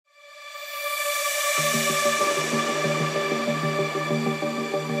Hi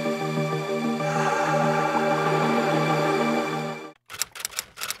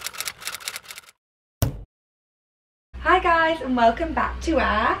guys, and welcome back to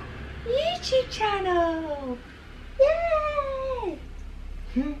our YouTube channel. Yay!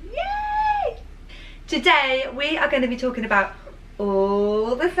 Yay! Today we are going to be talking about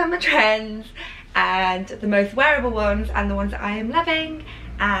all the summer trends and the most wearable ones and the ones that I am loving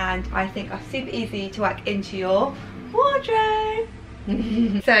and I think are super easy to work into your wardrobe.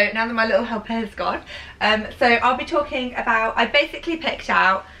 So now that my little helper has gone, so I'll be talking about, I basically picked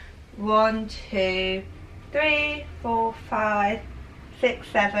out 1, 2, 3, 4, 5, 6,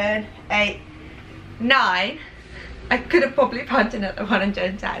 7, 8, 9. I could have probably pumped another one and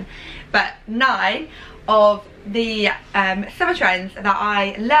done 10, but 9 of the summer trends that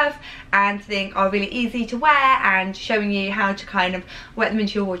I love and think are really easy to wear, and showing you how to kind of wear them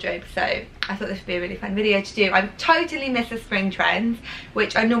into your wardrobe. So I thought this would be a really fun video to do. I totally miss the spring trends,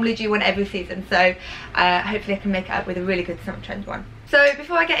 which I normally do one every season, so hopefully I can make it up with a really good summer trends one. So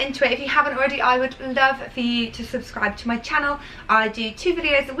before I get into it, if you haven't already, I would love for you to subscribe to my channel. I do 2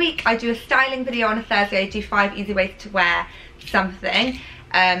 videos a week. I do a styling video on a Thursday. I do 5 easy ways to wear something.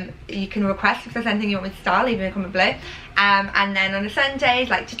 You can request if there's anything you want me to style, leave me a comment below. And then on a Sunday,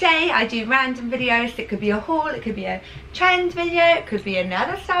 like today, I do random videos. It could be a haul, it could be a trend video, it could be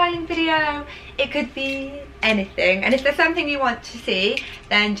another styling video, it could be anything. And if there's something you want to see,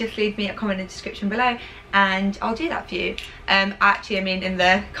 then just leave me a comment in the description below and I'll do that for you. Actually, I mean in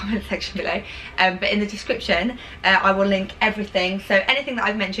the comment section below, but in the description I will link everything. So anything that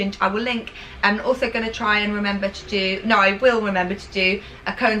I've mentioned I will link. I'm also going to try and remember to do, no, I will remember to do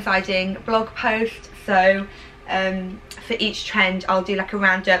a coinciding blog post. So for each trend I'll do like a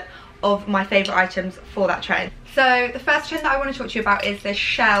roundup of my favourite items for that trend. So the first trend that I want to talk to you about is the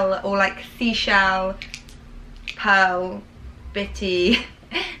shell, or like seashell, pearl, bitty,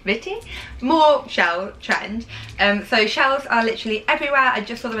 more shell trend. So shells are literally everywhere. I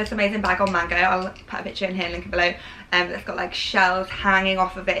just saw the most amazing bag on Mango. I'll put a picture in here, link it below. That's got like shells hanging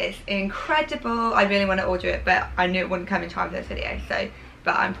off of it. It's incredible. I really want to order it, but I knew it wouldn't come in time for this video, so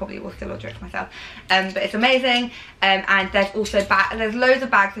but I probably will still order it for myself. But it's amazing. And there's also there's loads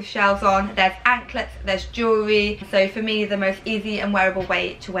of bags with shells on. There's anklets, there's jewellery. So for me, the most easy and wearable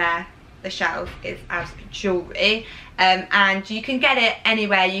way to wear the shells is as jewellery. And you can get it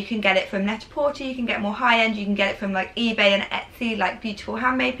anywhere. You can get it from Net-a-Porter, you can get more high-end, you can get it from like eBay and Etsy, like beautiful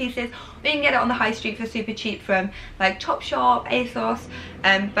handmade pieces, or you can get it on the high street for super cheap from like Topshop, ASOS.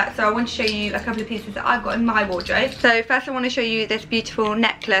 But so I want to show you a couple of pieces that I've got in my wardrobe. So first I want to show you this beautiful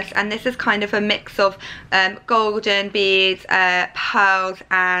necklace, and this is kind of a mix of golden beads, pearls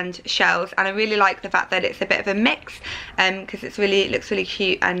and shells, and I really like the fact that it's a bit of a mix because it looks really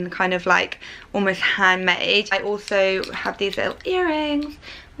cute and kind of like almost handmade. I also have these little earrings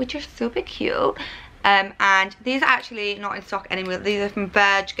which are super cute, and these are actually not in stock anymore. These are from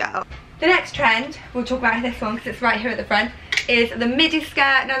Verge Girl. The next trend, we'll talk about this one because it's right here at the front, is the midi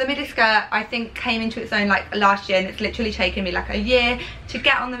skirt. Now the midi skirt I think came into its own like last year, and it's literally taken me like a year to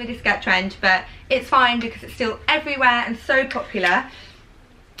get on the midi skirt trend, but it's fine because it's still everywhere and so popular.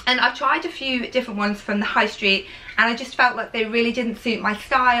 And I've tried a few different ones from the high street and I just felt like they really didn't suit my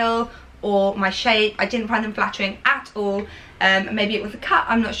style or my shape. I didn't find them flattering at all. Maybe it was a cut,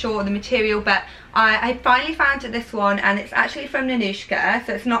 I'm not sure, or the material, but I finally found this one, and it's actually from Nanushka,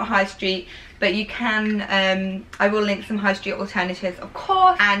 so it's not high street, but you can, I will link some high street alternatives of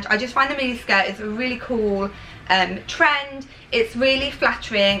course. And I just find the midi skirt is a really cool trend. It's really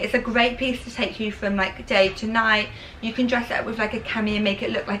flattering. It's a great piece to take you from like day to night. You can dress it up with like a cami and make it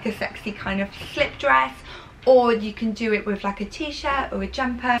look like a sexy kind of slip dress, or you can do it with like a t-shirt or a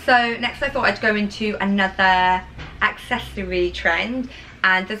jumper. So next I thought I'd go into another accessory trend,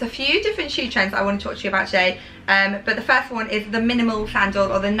 and there's a few different shoe trends I want to talk to you about today. But the first one is the minimal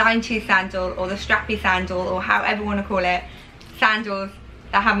sandal, or the 90s sandal, or the strappy sandal, or however you want to call it. Sandals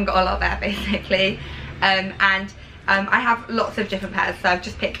that haven't got a lot there basically. I have lots of different pairs, so I've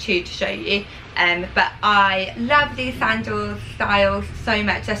just picked 2 to show you. But I love these sandals styles so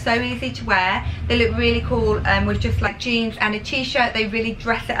much. They're so easy to wear. They look really cool with just like jeans and a t-shirt. They really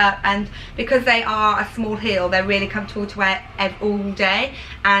dress it up, and because they are a small heel, they're really comfortable to wear all day.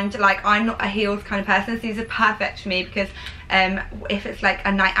 And like, I'm not a heels kind of person, so these are perfect for me because if it's like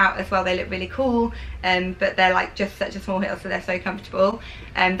a night out as well, they look really cool. But they're like just such a small heel, so they're so comfortable.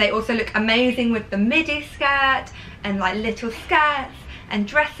 They also look amazing with the midi skirt and like little skirts and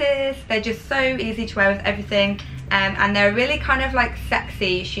dresses. They're just so easy to wear with everything, and they're really kind of like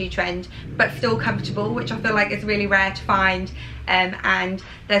sexy shoe trend but still comfortable, which I feel like is really rare to find and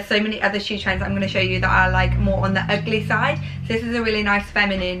there's so many other shoe trends I'm going to show you that are like more on the ugly side. So this is a really nice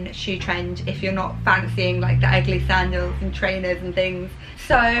feminine shoe trend if you're not fancying like the ugly sandals and trainers and things.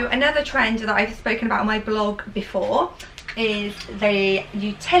 So another trend that I've spoken about on my blog before is the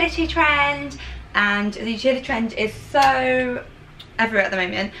utility trend, and the utility trend is so everywhere at the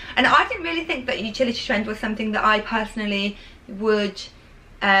moment, and I didn't really think that utility trend was something that I personally would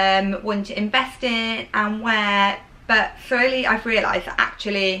want to invest in and wear, but slowly I've realised that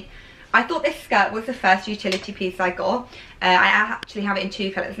actually I thought this skirt was the first utility piece I got. I actually have it in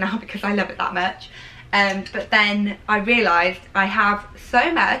 2 colours now because I love it that much, but then I realised I have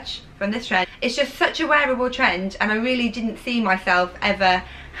so much from this trend. It's just such a wearable trend, and I really didn't see myself ever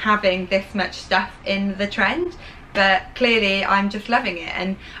having this much stuff in the trend, but clearly I'm just loving it.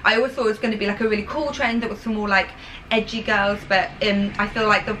 And I always thought it was going to be like a really cool trend that was for more like edgy girls, but I feel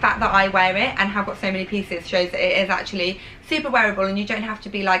like the fact that I wear it and have got so many pieces shows that it is actually super wearable, and you don't have to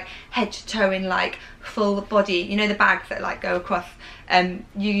be like head to toe in like full body, you know, the bags that like go across,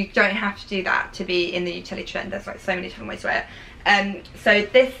 you don't have to do that to be in the utility trend. There's like so many different ways to wear it. So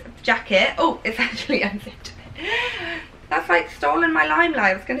this jacket, oh, it's actually unzipped. That's like stolen my limelight.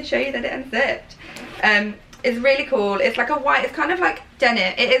 I was going to show you that it unzipped. It's really cool. It's like a white, it's kind of like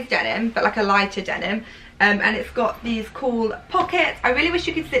denim. It is denim, but like a lighter denim. And it's got these cool pockets. I really wish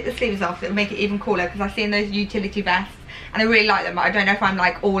you could zip the sleeves off. It would make it even cooler, because I've seen those utility vests and I really like them, but I don't know if I'm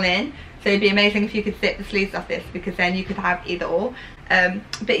like all in. So it'd be amazing if you could zip the sleeves off this, because then you could have either or.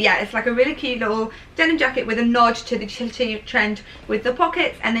 But yeah, it's like a really cute little denim jacket with a nod to the utility trend with the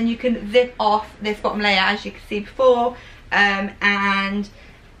pockets, and then you can zip off this bottom layer as you could see before, and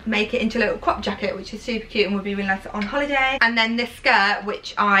make it into a little crop jacket, which is super cute and would be really nice on holiday. And then this skirt,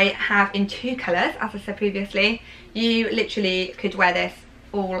 which I have in 2 colours, as I said previously, you literally could wear this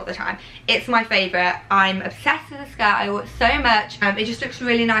all the time. It's my favourite. I'm obsessed with the skirt. I wore it so much. It just looks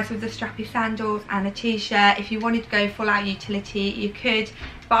really nice with the strappy sandals and a t-shirt. If you wanted to go full out utility, you could,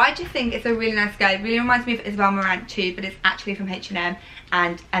 but I just think it's a really nice skirt. It really reminds me of Isabel Marant too, but it's actually from H&M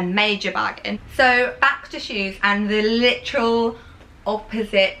and a major bargain. So back to shoes, and the literal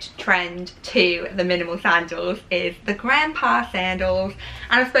opposite trend to the minimal sandals is the grandpa sandals,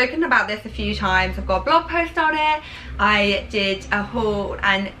 and I've spoken about this a few times. I've got a blog post on it. I did a haul,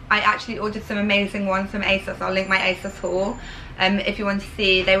 and I actually ordered some amazing ones from ASOS. I'll link my ASOS haul if you want to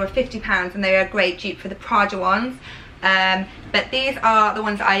see. They were £50 and they were a great dupe for the Prada ones, but these are the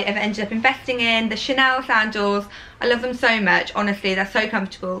ones that I have ended up investing in. The Chanel sandals, I love them so much. Honestly, they're so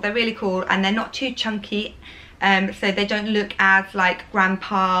comfortable, they're really cool, and they're not too chunky. So they don't look as like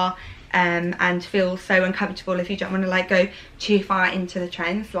grandpa and feel so uncomfortable if you don't want to like go too far into the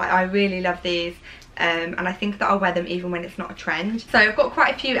trends. Like, I really love these, and I think that I'll wear them even when it's not a trend. So I've got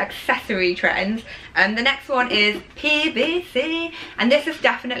quite a few accessory trends. The next one is PVC, and this is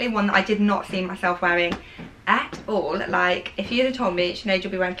definitely one that I did not see myself wearing at all. Like, if you'd have told me, Sinead,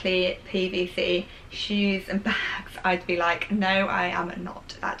 you'll be wearing clear PVC shoes and bags, I'd be like, no, I am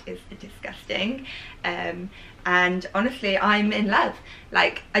not. That is disgusting. And honestly, I'm in love.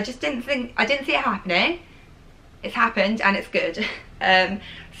 Like, I didn't see it happening. It's happened and it's good.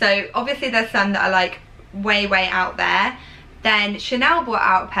 So obviously there's some that are like way out there. Then Chanel brought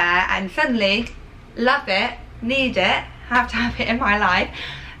out a pair, and suddenly love it, need it, have to have it in my life.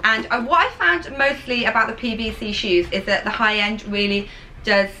 And what I found mostly about the PVC shoes is that the high end really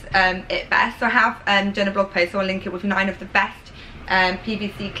does it best. So I have done a blog post, so I'll link it, with 9 of the best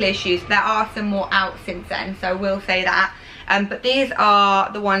PVC clear shoes. There are some more out since then, so I will say that. But these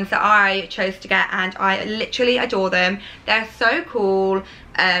are the ones that I chose to get, and I literally adore them. They're so cool.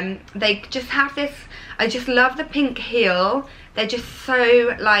 They just have this, I just love the pink heel. They're just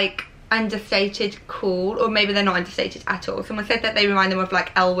so like understated cool, or maybe they're not understated at all. Someone said that they remind them of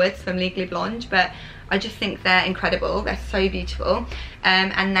like Elwoods from Legally Blonde, but I just think they're incredible. They're so beautiful.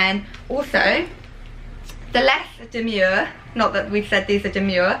 And then also the less demure, not that we've said these are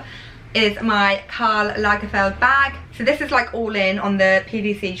demure, is my Karl Lagerfeld bag. So this is like all in on the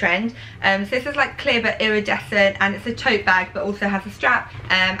PVC trend. So this is like clear but iridescent, and it's a tote bag but also has a strap.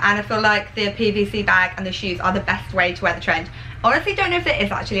 And I feel like the PVC bag and the shoes are the best way to wear the trend. Honestly, don't know if there is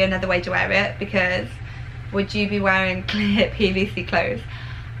actually another way to wear it, because would you be wearing clear PVC clothes?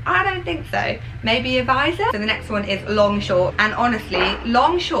 I don't think so. Maybe a visor. So the next one is long short, and honestly,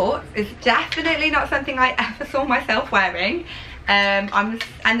 long shorts is definitely not something I ever saw myself wearing. And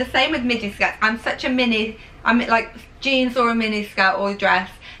the same with midi skirts. I'm such a mini, I'm like jeans or a mini skirt or a dress.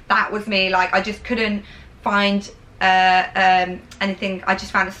 That was me. Like, I just couldn't find anything. I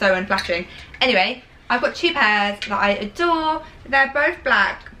just found it so unflattering. Anyway, I've got 2 pairs that I adore. They're both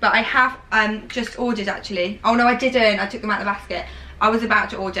black, but I have just ordered actually. Oh no, I didn't. I took them out of the basket. I was about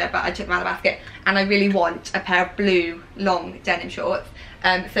to order, but I took them out of the basket, and I really want a pair of blue long denim shorts.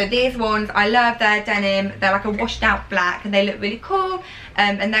 So these ones, I love their denim. They're like a washed out black, and they look really cool.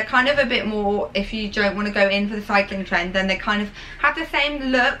 And they're kind of a bit more, if you don't want to go in for the cycling trend, then they kind of have the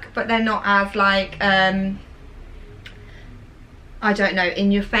same look, but they're not as like, I don't know,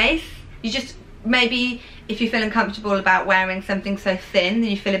 in your face. You just, maybe if you feel uncomfortable about wearing something so thin,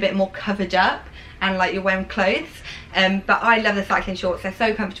 then you feel a bit more covered up and like you're wearing clothes. But I love the cycling shorts. They're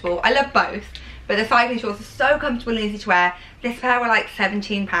so comfortable. I love both, but the cycling shorts are so comfortable and easy to wear. This pair were like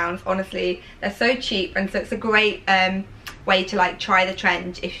 £17, honestly. They're so cheap, and so it's a great way to like try the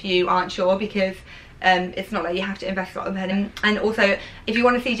trend if you aren't sure, because it's not like you have to invest a lot of money. And also, if you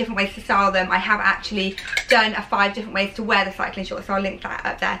want to see different ways to style them, I have actually done 5 different ways to wear the cycling shorts, so I'll link that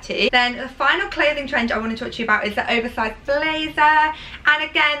up there too. Then the final clothing trend I want to talk to you about is the oversized blazer. And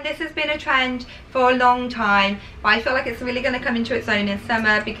again, this has been a trend for a long time, but I feel like it's really going to come into its own in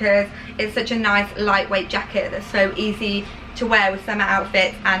summer, because it's such a nice lightweight jacket that's so easy to wear with summer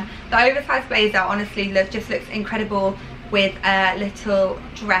outfits. And the oversized blazer honestly just looks incredible with a little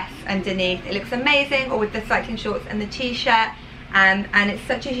dress underneath. It looks amazing, or with the cycling shorts and the t-shirt, and it's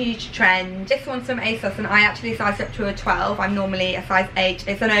such a huge trend. This one's from ASOS, and I actually sized up to a 12. I'm normally a size 8.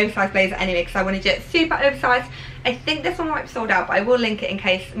 It's an oversized blazer anyway, because I wanted it super oversized. I think this one might be sold out, but I will link it in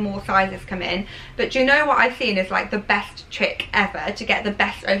case more sizes come in. But do you know what I've seen is like the best trick ever to get the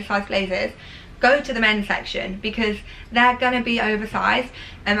best oversized blazers? Go to the men's section, because they're gonna be oversized,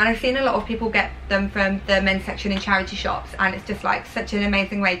 and I've seen a lot of people get them from the men's section in charity shops, and it's just like such an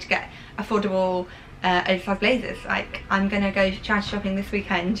amazing way to get affordable oversized blazers. Like, I'm gonna go charity shopping this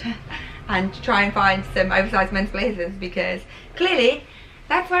weekend and try and find some oversized men's blazers, because clearly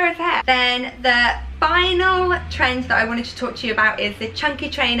that's where it's at. Then the final trend that I wanted to talk to you about is the chunky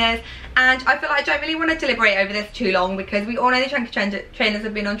trainers, and I feel like I don't really want to deliberate over this too long, because we all know the chunky trainers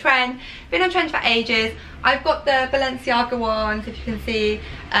have been on trend for ages. I've got the Balenciaga ones, if you can see,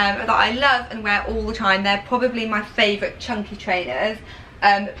 that I love and wear all the time. They're probably my favourite chunky trainers.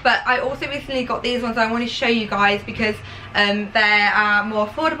 But I also recently got these ones I want to show you guys, because they're a more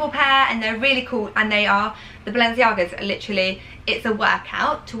affordable pair, and they're really cool, and they are the Balenciagas. Literally, it's a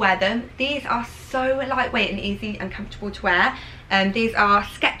workout to wear them. These are so lightweight and easy and comfortable to wear. These are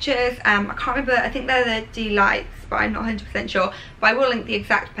Skechers. I can't remember, I think they're the Delights, but I'm not 100% sure, but I will link the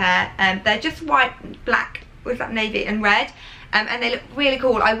exact pair. They're just white, black, was that navy, and red. And they look really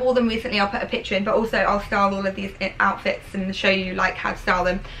cool. I wore them recently. I'll put a picture in, but also I'll style all of these outfits and show you like how to style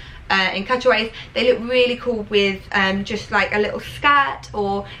them in cutaways. They look really cool with just like a little skirt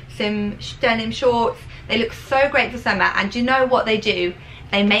or some denim shorts. They look so great for summer, and do you know what they do?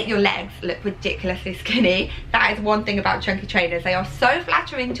 They make your legs look ridiculously skinny. That is one thing about chunky trainers. They are so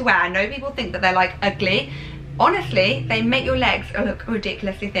flattering to wear. I know people think that they're like ugly. Honestly, they make your legs look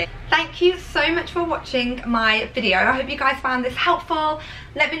ridiculously thin. Thank you so much for watching my video. I hope you guys found this helpful.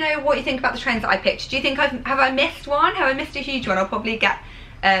 Let me know what you think about the trends that I picked. Do you think have I missed one? Have I missed a huge one? I'll probably get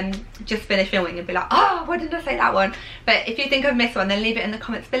just finish filming and be like, oh, why didn't I say that one? But if you think I've missed one, then leave it in the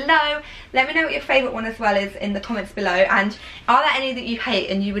comments below. Let me know what your favourite one as well is in the comments below. And are there any that you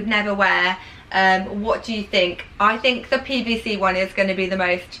hate and you would never wear? What do you think? I think the PVC one is going to be the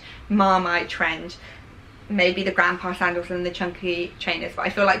most Marmite trend. Maybe the grandpa sandals and the chunky trainers, but I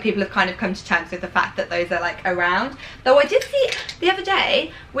feel like people have kind of come to terms with the fact that those are like around. Though I did see the other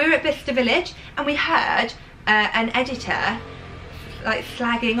day, we were at Bicester Village and we heard an editor like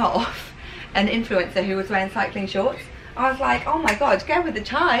slagging off an influencer who was wearing cycling shorts. I was like, oh my god, go with the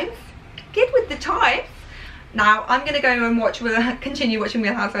times, get with the times. Now I'm gonna go and continue watching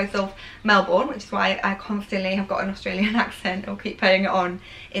Real Housewives of Melbourne, which is why I constantly have got an Australian accent or keep putting it on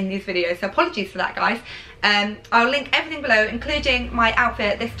in these videos, so apologies for that, guys. I'll link everything below, including my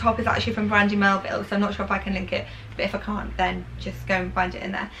outfit. This top is actually from Brandy Melville, so I'm not sure if I can link it, but if I can't, then just go and find it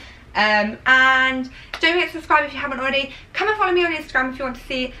in there. And don't forget to subscribe if you haven't already. Come and follow me on Instagram if you want to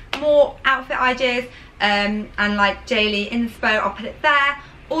see more outfit ideas and like daily inspo. I'll put it there.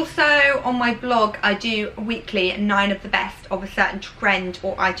 Also on my blog I do weekly 9 of the best of a certain trend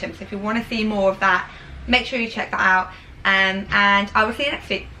or item, so if you want to see more of that, make sure you check that out, and I will see you next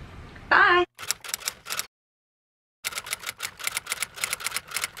week. Bye.